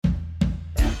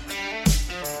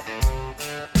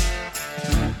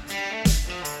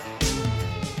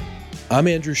I'm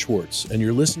Andrew Schwartz, and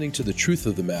you're listening to The Truth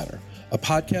of the Matter, a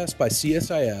podcast by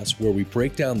CSIS where we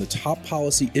break down the top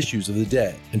policy issues of the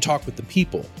day and talk with the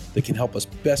people that can help us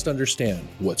best understand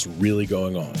what's really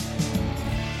going on.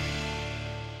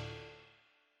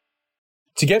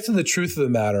 To get to the truth of the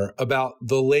matter about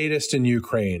the latest in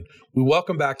Ukraine, we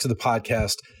welcome back to the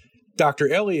podcast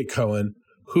Dr. Eliot Cohen,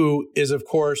 who is, of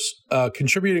course, a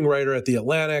contributing writer at The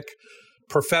Atlantic,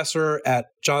 professor at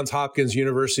Johns Hopkins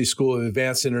University School of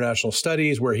Advanced International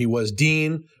Studies, where he was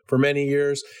dean for many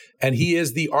years. And he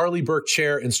is the Arleigh Burke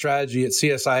Chair in Strategy at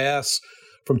CSIS.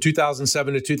 From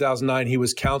 2007 to 2009, he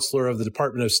was counselor of the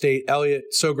Department of State. Eliot,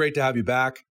 so great to have you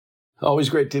back. Always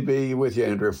great to be with you,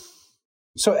 Andrew.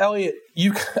 So, Eliot,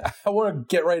 I want to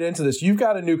get right into this. You've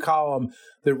got a new column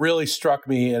that really struck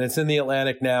me, and it's in The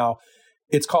Atlantic now.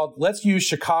 It's called Let's Use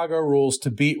Chicago Rules to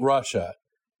Beat Russia.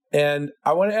 And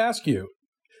I want to ask you,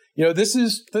 this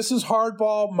is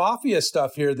hardball mafia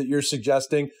stuff here that you're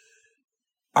suggesting.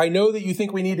 I know that you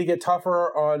think we need to get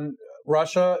tougher on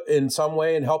Russia in some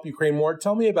way and help Ukraine more.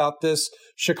 Tell me about this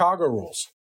Chicago Rules.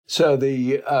 So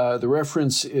the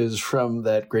reference is from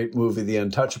that great movie, The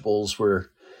Untouchables, where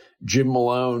Jim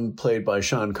Malone, played by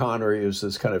Sean Connery, who's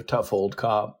this kind of tough old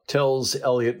cop, tells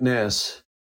Elliot Ness,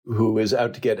 who is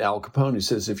out to get Al Capone, he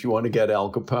says, if you want to get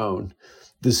Al Capone,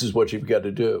 this is what you've got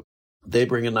to do. They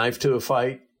bring a knife to a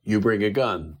fight, you bring a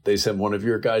gun. They send one of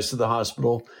your guys to the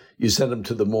hospital, you send them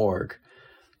to the morgue.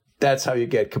 That's how you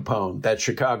get Capone. That's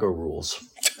Chicago Rules.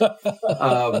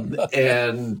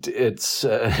 And it's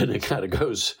and it kind of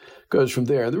goes from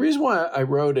there. And the reason why I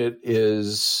wrote it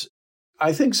is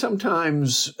I think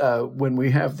sometimes when we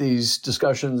have these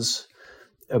discussions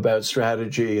about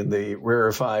strategy in the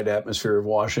rarefied atmosphere of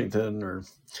Washington or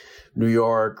New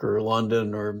York or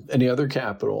London or any other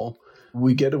capital,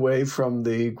 we get away from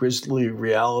the grisly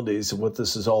realities of what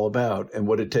this is all about and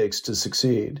what it takes to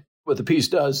succeed. What the piece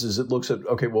does is it looks at,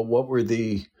 okay, well, what were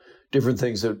the different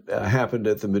things that happened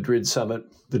at the Madrid summit,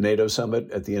 the NATO summit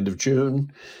at the end of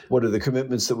June? What are the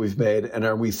commitments that we've made? And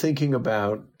are we thinking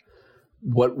about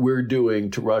what we're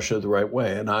doing to Russia the right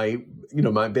way? And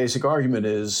my basic argument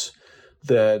is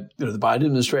that the Biden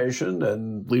administration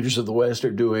and leaders of the West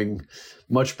are doing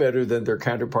much better than their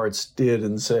counterparts did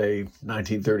in, say,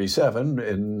 1937,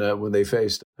 when they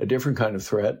faced a different kind of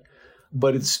threat.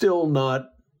 But it's still not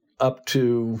up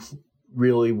to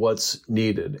really what's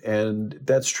needed. And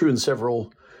that's true in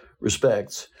several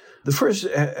respects. The first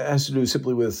has to do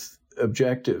simply with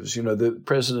objectives. The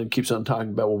president keeps on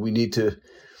talking about, well, we need to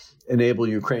enable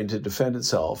Ukraine to defend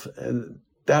itself. And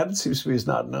that, it seems to me, is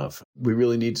not enough. We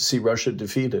really need to see Russia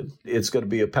defeated. It's going to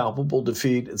be a palpable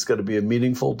defeat. It's going to be a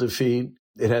meaningful defeat.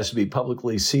 It has to be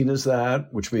publicly seen as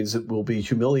that, which means it will be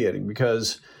humiliating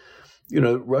because,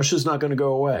 Russia's not going to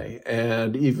go away.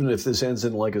 And even if this ends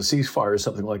in like a ceasefire or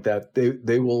something like that,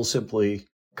 they will simply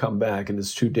come back, and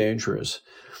it's too dangerous.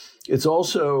 It's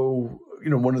also,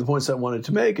 one of the points I wanted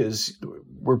to make is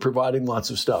we're providing lots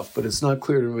of stuff, but it's not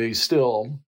clear to me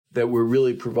still that we're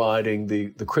really providing the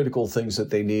critical things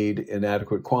that they need in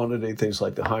adequate quantity, things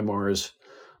like the HIMARS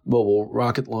mobile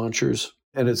rocket launchers.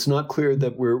 And it's not clear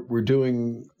that we're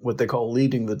doing what they call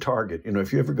leading the target.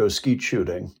 If you ever go skeet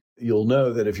shooting, you'll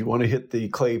know that if you want to hit the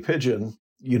clay pigeon,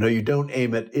 you don't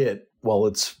aim at it while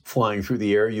it's flying through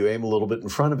the air. You aim a little bit in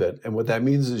front of it. And what that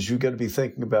means is you've got to be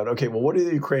thinking about, okay, well, what do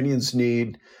the Ukrainians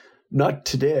need? Not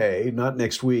today, not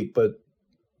next week, but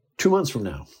 2 months from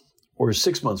now. Or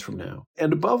 6 months from now.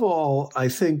 And above all, I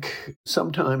think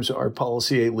sometimes our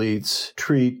policy elites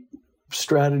treat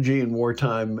strategy in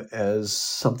wartime as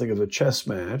something of a chess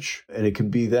match, and it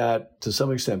can be that to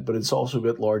some extent, but it's also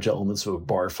got large elements of a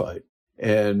bar fight.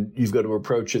 And you've got to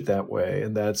approach it that way.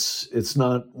 And it's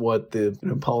not what the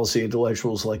policy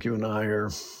intellectuals like you and I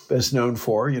are best known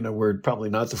for. We're probably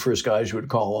not the first guys you would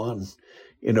call on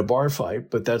in a bar fight,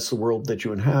 but that's the world that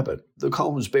you inhabit. The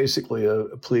column is basically a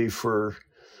plea for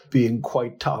being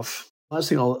quite tough. Last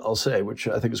thing I'll say, which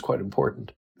I think is quite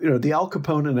important, the Al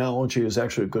Capone analogy is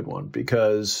actually a good one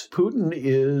because Putin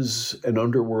is an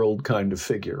underworld kind of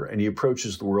figure, and he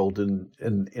approaches the world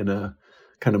in a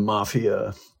kind of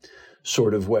mafia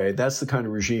sort of way. That's the kind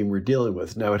of regime we're dealing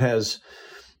with. Now, it has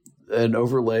an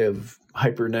overlay of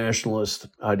hyper-nationalist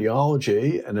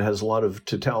ideology, and it has a lot of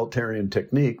totalitarian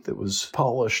technique that was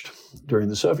polished during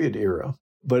the Soviet era.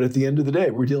 But at the end of the day,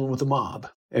 we're dealing with a mob.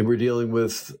 And we're dealing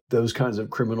with those kinds of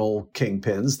criminal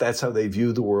kingpins. That's how they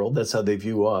view the world. That's how they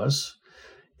view us.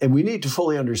 And we need to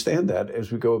fully understand that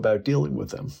as we go about dealing with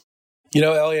them.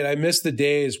 Eliot, I miss the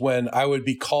days when I would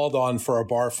be called on for a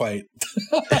bar fight.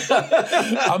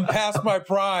 I'm past my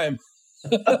prime.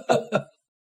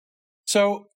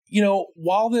 So,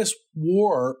 while this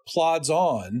war plods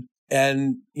on,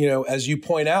 And, as you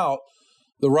point out,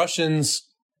 the Russians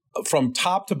from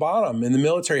top to bottom in the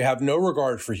military have no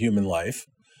regard for human life.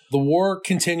 The war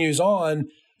continues on.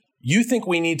 You think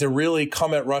we need to really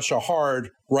come at Russia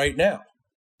hard right now?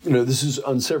 This is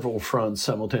on several fronts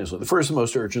simultaneously. The first and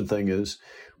most urgent thing is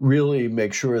really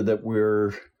make sure that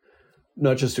we're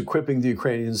not just equipping the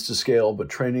Ukrainians to scale, but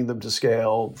training them to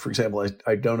scale. For example,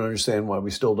 I don't understand why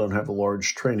we still don't have a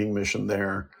large training mission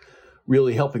there,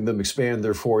 really helping them expand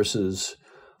their forces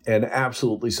and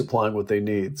absolutely supplying what they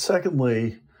need.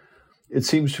 Secondly, it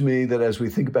seems to me that as we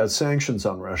think about sanctions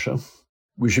on Russia,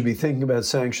 we should be thinking about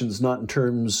sanctions not in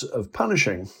terms of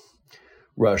punishing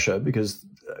Russia, because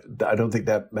I don't think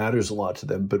that matters a lot to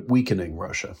them, but weakening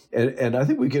Russia. And I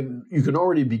think you can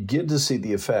already begin to see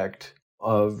the effect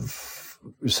of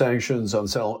sanctions on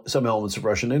some elements of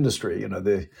Russian industry.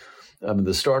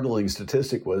 The startling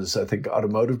statistic was, I think,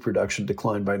 automotive production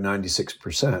declined by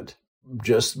 96%.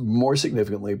 Just more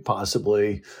significantly,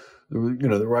 possibly,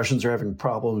 the Russians are having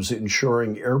problems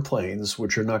insuring airplanes,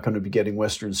 which are not going to be getting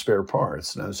Western spare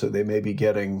parts now. So they may be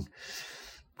getting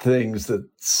things that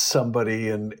somebody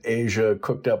in Asia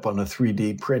cooked up on a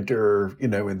 3D printer,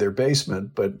 in their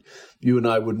basement, but you and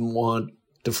I wouldn't want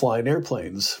to fly in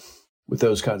airplanes with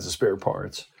those kinds of spare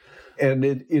parts. And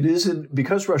it isn't,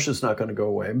 because Russia's not going to go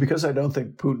away, and because I don't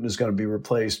think Putin is going to be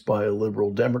replaced by a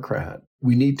liberal Democrat,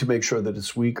 we need to make sure that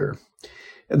it's weaker.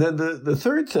 And then the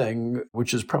third thing,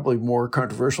 which is probably more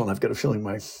controversial, and I've got a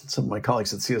feeling some of my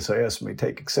colleagues at CSIS may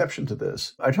take exception to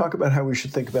this, I talk about how we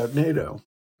should think about NATO.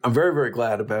 I'm very, very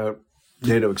glad about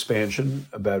NATO expansion,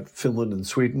 about Finland and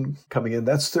Sweden coming in.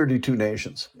 That's 32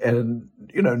 nations. And,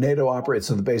 NATO operates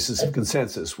on the basis of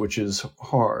consensus, which is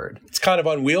hard. It's kind of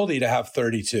unwieldy to have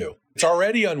 32. It's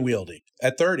already unwieldy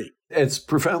at 30. It's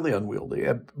profoundly unwieldy.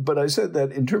 But I said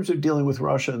that in terms of dealing with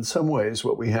Russia, in some ways,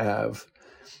 what we have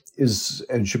is,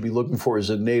 and should be looking for, is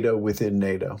a NATO within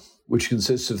NATO, which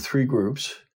consists of three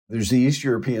groups. There's the East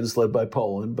Europeans led by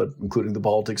Poland, but including the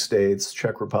Baltic states,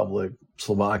 Czech Republic,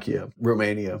 Slovakia,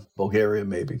 Romania, Bulgaria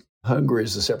maybe. Hungary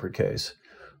is a separate case.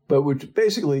 But which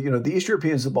basically, the East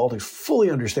Europeans and the Baltics fully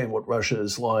understand what Russia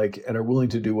is like and are willing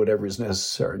to do whatever is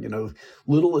necessary.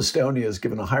 Little Estonia has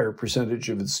given a higher percentage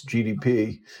of its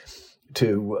GDP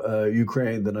to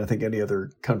Ukraine than I think any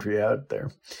other country out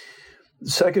there. The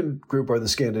second group are the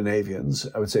Scandinavians,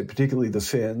 I would say particularly the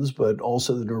Finns, but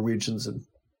also the Norwegians and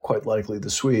quite likely the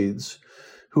Swedes,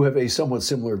 who have a somewhat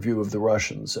similar view of the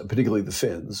Russians, particularly the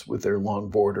Finns, with their long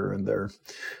border and their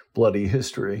bloody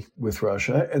history with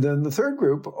Russia. And then the third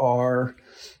group are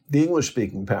the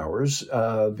English-speaking powers,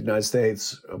 the United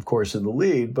States, of course, in the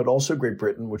lead, but also Great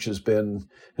Britain, which has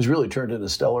really turned in a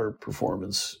stellar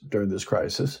performance during this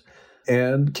crisis,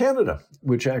 and Canada,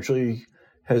 which actually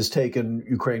has taken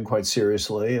Ukraine quite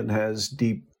seriously and has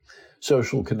deep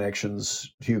social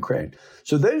connections to Ukraine.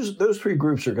 So those three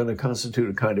groups are going to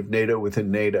constitute a kind of NATO within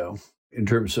NATO in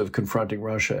terms of confronting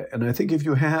Russia. And I think if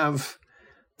you have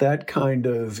that kind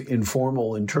of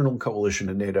informal internal coalition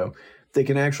in NATO, they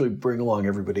can actually bring along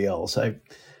everybody else. One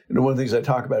of the things I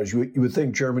talk about is you would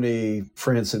think Germany,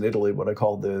 France, and Italy, what I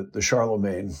call the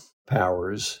Charlemagne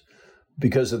powers,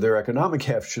 because of their economic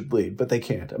heft, should lead, but they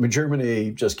can't.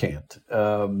 Germany just can't.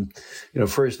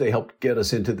 First they helped get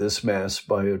us into this mess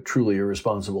by a truly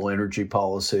irresponsible energy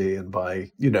policy and by,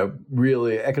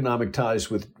 really economic ties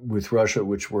with Russia,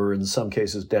 which were in some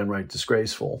cases downright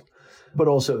disgraceful. But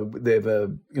also they have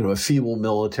a feeble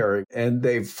military, and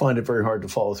they find it very hard to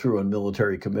follow through on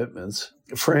military commitments.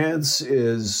 France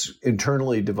is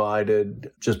internally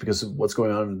divided just because of what's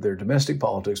going on in their domestic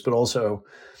politics, but also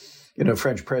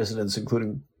French presidents,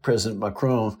 including President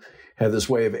Macron, have this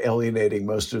way of alienating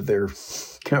most of their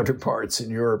counterparts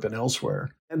in Europe and elsewhere.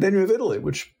 And then you have Italy,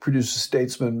 which produces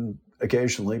statesmen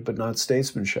occasionally, but not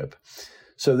statesmanship.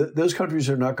 So those countries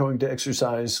are not going to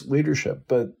exercise leadership,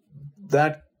 but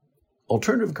that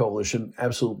alternative coalition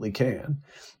absolutely can,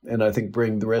 and I think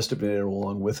bring the rest of NATO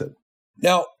along with it.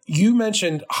 Now, you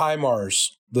mentioned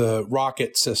HIMARS, the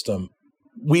rocket system.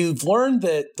 We've learned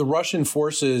that the Russian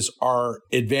forces are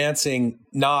advancing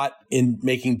not in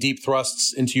making deep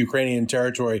thrusts into Ukrainian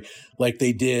territory like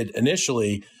they did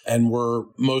initially and were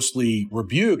mostly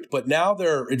rebuked, but now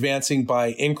they're advancing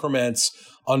by increments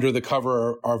under the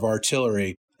cover of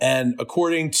artillery. And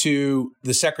according to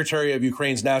the Secretary of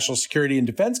Ukraine's National Security and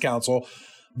Defense Council,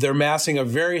 they're massing a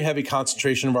very heavy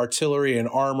concentration of artillery and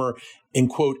armor in,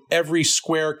 quote, every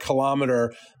square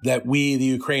kilometer that we, the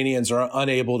Ukrainians, are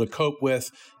unable to cope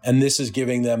with, and this is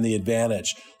giving them the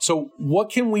advantage. So what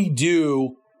can we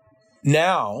do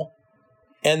now?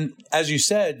 And as you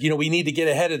said, we need to get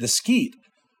ahead of the skeet.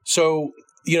 So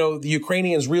the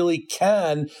Ukrainians really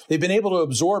they've been able to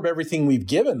absorb everything we've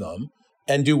given them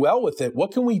and do well with it.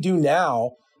 What can we do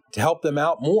now to help them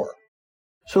out more?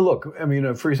 So look,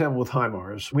 for example, with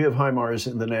HIMARS, we have HIMARS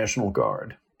in the National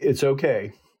Guard. It's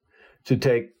okay to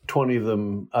take 20 of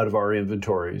them out of our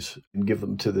inventories and give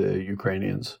them to the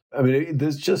Ukrainians.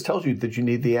 This just tells you that you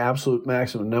need the absolute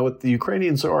maximum. Now, what the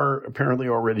Ukrainians are apparently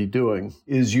already doing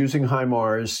is using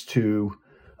HIMARS to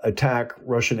attack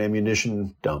Russian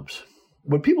ammunition dumps.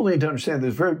 What people need to understand,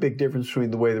 there's a very big difference between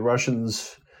the way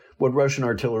what Russian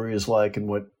artillery is like and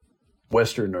what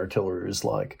Western artillery is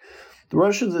like. The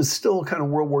Russians is still kind of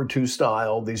World War II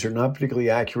style. These are not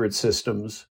particularly accurate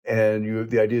systems. And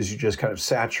the idea is you just kind of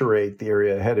saturate the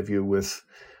area ahead of you with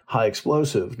high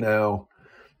explosive. Now,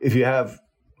 if you have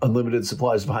unlimited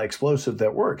supplies of high explosive,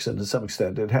 that works. And to some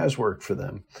extent, it has worked for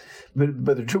them. But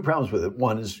there are two problems with it.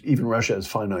 One is even Russia has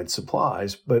finite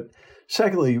supplies. But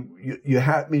secondly, means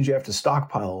you have to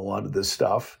stockpile a lot of this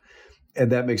stuff.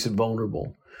 And that makes it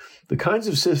vulnerable. The kinds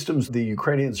of systems the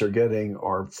Ukrainians are getting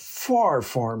are far,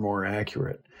 far more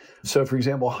accurate. So, for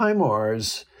example,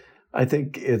 HIMARS, I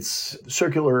think it's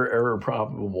circular error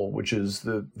probable, which is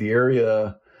the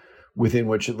area within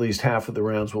which at least half of the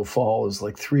rounds will fall is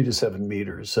like 3 to 7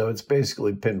 meters. So it's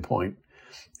basically pinpoint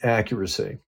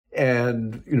accuracy.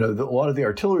 And, a lot of the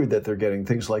artillery that they're getting,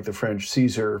 things like the French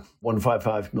Caesar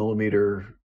 155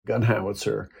 millimeter gun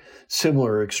howitzer,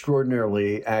 similar,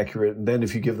 extraordinarily accurate. And then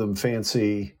if you give them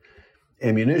fancy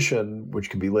ammunition, which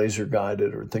can be laser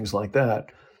guided or things like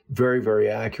that, very, very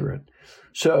accurate.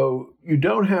 So you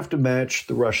don't have to match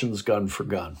the Russians gun for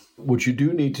gun. What you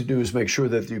do need to do is make sure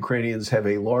that the Ukrainians have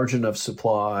a large enough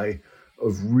supply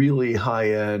of really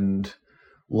high-end,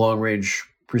 long-range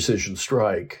precision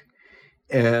strike.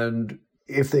 And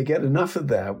if they get enough of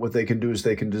that, what they can do is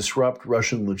they can disrupt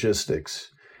Russian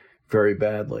logistics very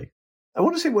badly. I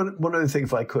want to say one other thing,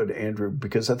 if I could, Andrew,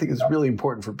 because I think it's really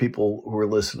important for people who are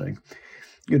listening.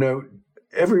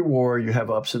 Every war, you have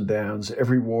ups and downs.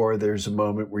 Every war, there's a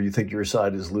moment where you think your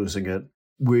side is losing it.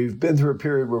 We've been through a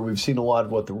period where we've seen a lot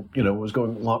of what was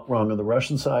going wrong on the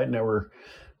Russian side. Now we're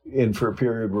in for a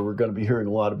period where we're going to be hearing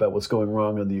a lot about what's going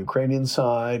wrong on the Ukrainian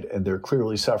side, and they're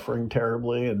clearly suffering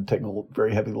terribly and taking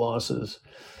very heavy losses.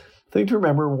 The thing to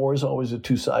remember, war is always a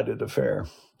two-sided affair.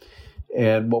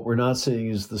 And what we're not seeing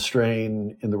is the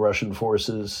strain in the Russian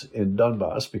forces in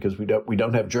Donbass, because we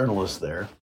don't have journalists there.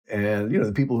 And,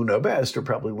 the people who know best are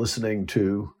probably listening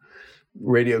to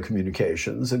radio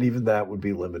communications, and even that would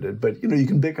be limited. But, you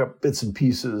can pick up bits and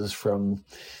pieces from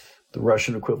the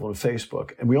Russian equivalent of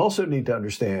Facebook. And we also need to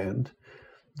understand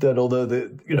that although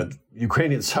the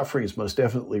Ukrainian suffering is most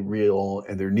definitely real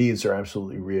and their needs are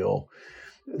absolutely real,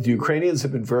 the Ukrainians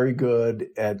have been very good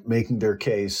at making their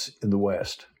case in the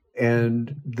West.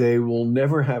 And they will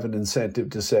never have an incentive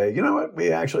to say, you know what,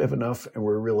 we actually have enough and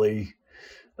we're really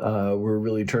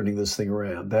turning this thing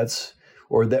around.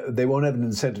 They won't have an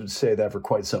incentive to say that for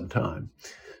quite some time.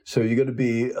 So you're going to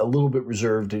be a little bit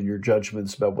reserved in your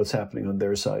judgments about what's happening on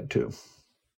their side too.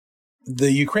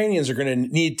 The Ukrainians are going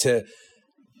to need to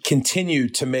continue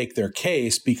to make their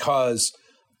case, because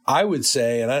I would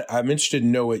say, and I'm interested to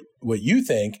know what you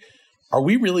think, are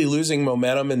we really losing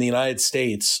momentum in the United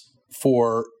States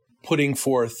for putting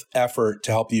forth effort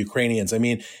to help the Ukrainians?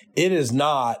 It is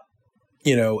not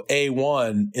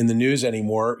A1 in the news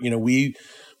anymore. We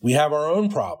have our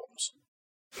own problems.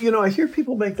 I hear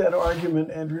people make that argument,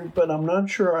 Andrew, but I'm not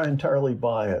sure I entirely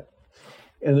buy it.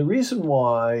 And the reason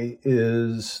why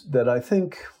is that I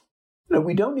think,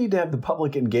 we don't need to have the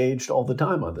public engaged all the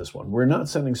time on this one. We're not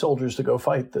sending soldiers to go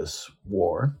fight this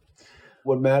war.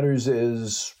 What matters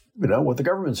is, what the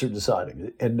governments are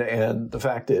deciding. And the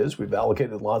fact is, we've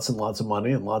allocated lots and lots of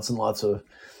money and lots of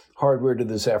hardware to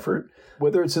this effort.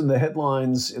 Whether it's in the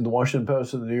headlines in the Washington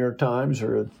Post or the New York Times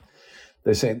or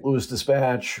the St. Louis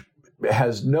Dispatch,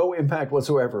 has no impact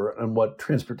whatsoever on what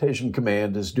Transportation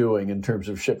Command is doing in terms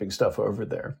of shipping stuff over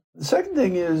there. The second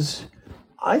thing is,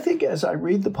 I think as I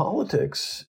read the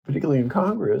politics, particularly in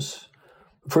Congress,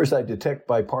 first I detect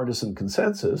bipartisan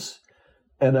consensus,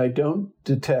 and I don't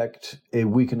detect a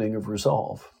weakening of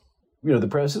resolve. The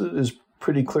president is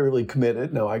pretty clearly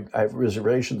committed. Now, I have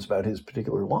reservations about his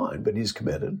particular line, but he's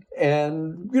committed.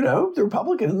 And, the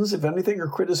Republicans, if anything, are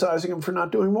criticizing him for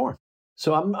not doing more.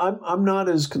 So I'm not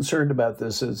as concerned about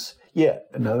this as yet.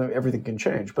 And now everything can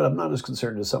change, but I'm not as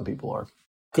concerned as some people are.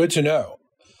 Good to know.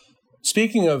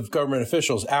 Speaking of government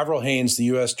officials, Avril Haines, the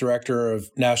U.S. Director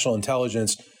of National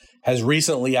Intelligence, has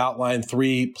recently outlined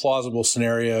 3 plausible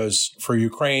scenarios for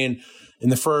Ukraine. In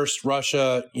the first,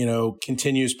 Russia,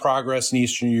 continues progress in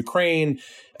eastern Ukraine,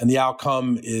 and the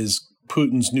outcome is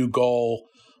Putin's new goal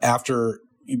after,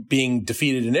 being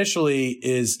defeated initially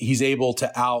is he's able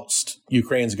to oust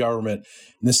Ukraine's government.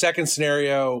 In the second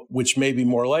scenario, which may be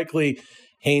more likely,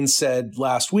 Haynes said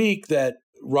last week that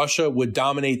Russia would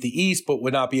dominate the East, but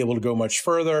would not be able to go much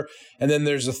further. And then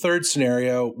there's a third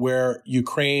scenario where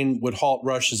Ukraine would halt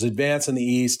Russia's advance in the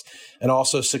East and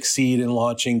also succeed in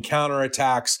launching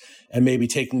counterattacks and maybe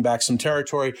taking back some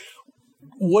territory.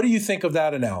 What do you think of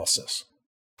that analysis?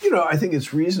 I think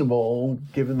it's reasonable,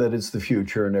 given that it's the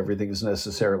future and everything is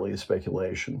necessarily a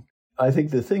speculation. I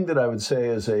think the thing that I would say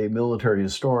as a military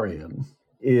historian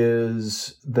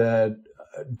is that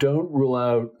don't rule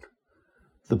out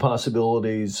the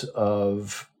possibilities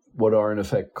of what are in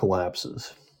effect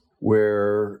collapses,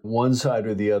 where one side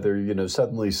or the other,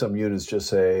 suddenly some units just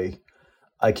say,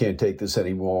 I can't take this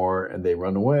anymore, and they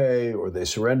run away, or they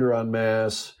surrender en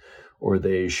masse, or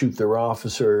they shoot their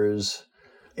officers.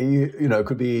 It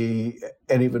could be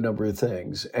any of a number of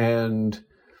things. And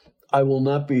I will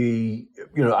not be,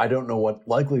 I don't know what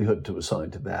likelihood to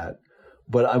assign to that,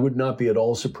 but I would not be at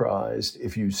all surprised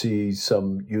if you see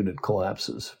some unit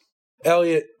collapses.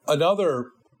 Eliot, another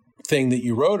thing that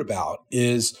you wrote about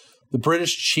is the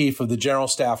British chief of the General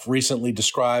Staff recently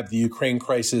described the Ukraine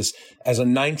crisis as a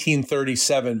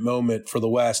 1937 moment for the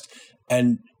West,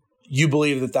 and you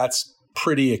believe that that's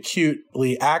pretty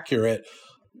acutely accurate.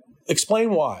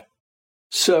 Explain why.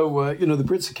 So, the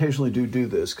Brits occasionally do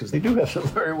this because they do have some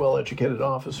very well-educated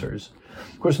officers.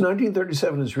 Of course,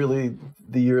 1937 is really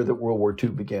the year that World War II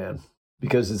began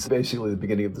because it's basically the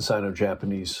beginning of the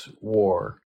Sino-Japanese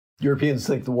War. Europeans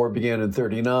think the war began in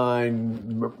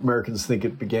 1939. Americans think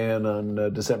it began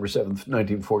on December 7th,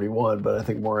 1941, but I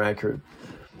think more accurate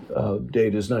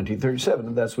date is 1937,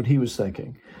 and that's what he was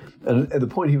thinking. And the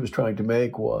point he was trying to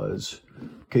make was,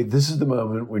 okay, this is the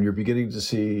moment when you're beginning to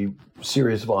see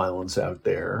serious violence out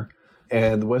there,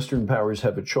 and the Western powers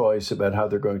have a choice about how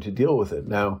they're going to deal with it.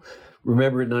 Now,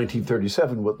 remember in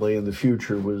 1937, what lay in the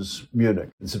future was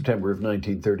Munich in September of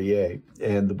 1938,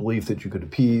 and the belief that you could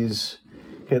appease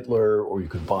Hitler or you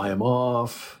could buy him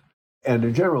off, and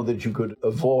in general that you could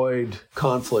avoid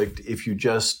conflict if you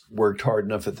just worked hard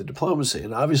enough at the diplomacy.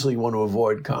 And obviously you want to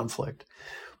avoid conflict.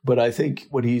 But I think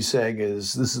what he's saying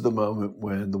is this is the moment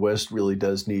when the West really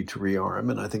does need to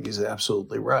rearm, and I think he's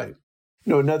absolutely right.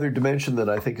 Another dimension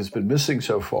that I think has been missing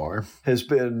so far has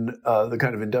been the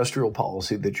kind of industrial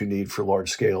policy that you need for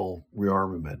large-scale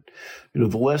rearmament.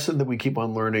 The lesson that we keep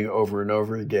on learning over and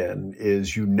over again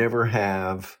is you never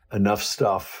have enough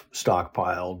stuff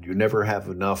stockpiled. You never have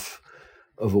enough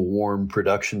of a warm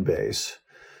production base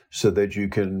so that you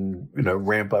can,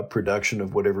 ramp up production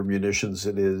of whatever munitions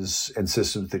it is and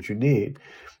systems that you need.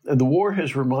 And the war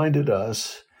has reminded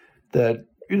us that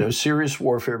serious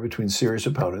warfare between serious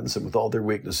opponents, and with all their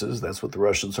weaknesses, that's what the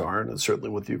Russians are, and it's certainly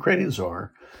what the Ukrainians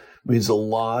are, means a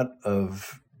lot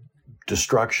of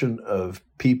destruction of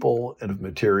people and of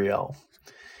materiel.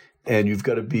 And you've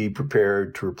got to be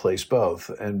prepared to replace both.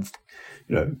 And,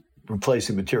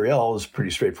 replacing materiel is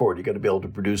pretty straightforward. You've got to be able to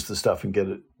produce the stuff and get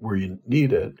it where you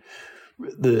need it.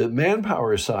 The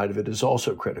manpower side of it is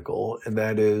also critical, and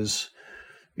that is,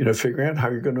 figuring out how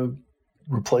you're going to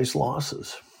replace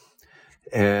losses.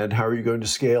 And how are you going to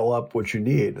scale up what you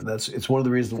need? And it's one of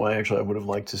the reasons why actually I would have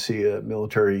liked to see a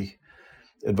military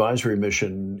advisory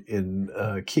mission in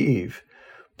Kyiv.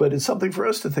 But it's something for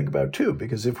us to think about too,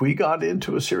 because if we got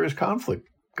into a serious conflict,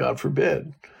 God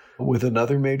forbid, with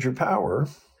another major power,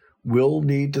 we'll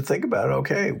need to think about,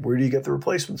 okay, where do you get the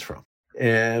replacements from?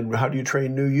 And how do you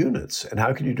train new units? And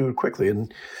how can you do it quickly?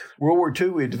 In World War II,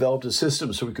 we developed a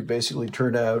system so we could basically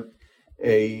turn out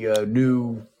a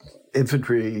new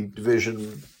infantry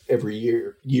division every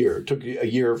year. It took a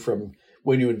year from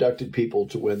when you inducted people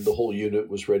to when the whole unit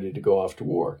was ready to go off to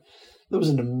war. That was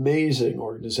an amazing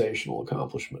organizational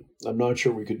accomplishment. I'm not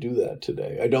sure we could do that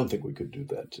today. I don't think we could do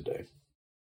that today.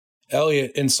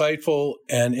 Eliot, insightful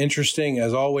and interesting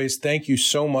as always. Thank you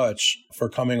so much for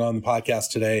coming on the podcast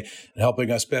today and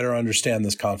helping us better understand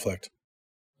this conflict.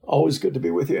 Always good to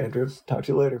be with you, Andrew. Talk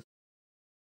to you later.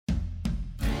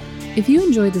 If you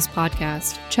enjoyed this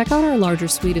podcast, check out our larger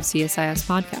suite of CSIS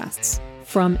podcasts.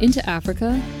 From Into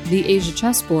Africa, The Asia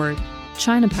Chessboard,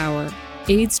 China Power,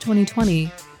 AIDS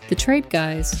 2020, The Trade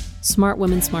Guys, Smart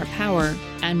Women, Smart Power,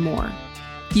 and more.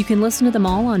 You can listen to them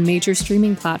all on major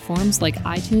streaming platforms like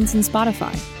iTunes and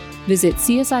Spotify. Visit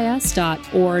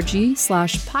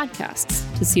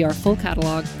csis.org/podcasts to see our full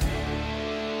catalog.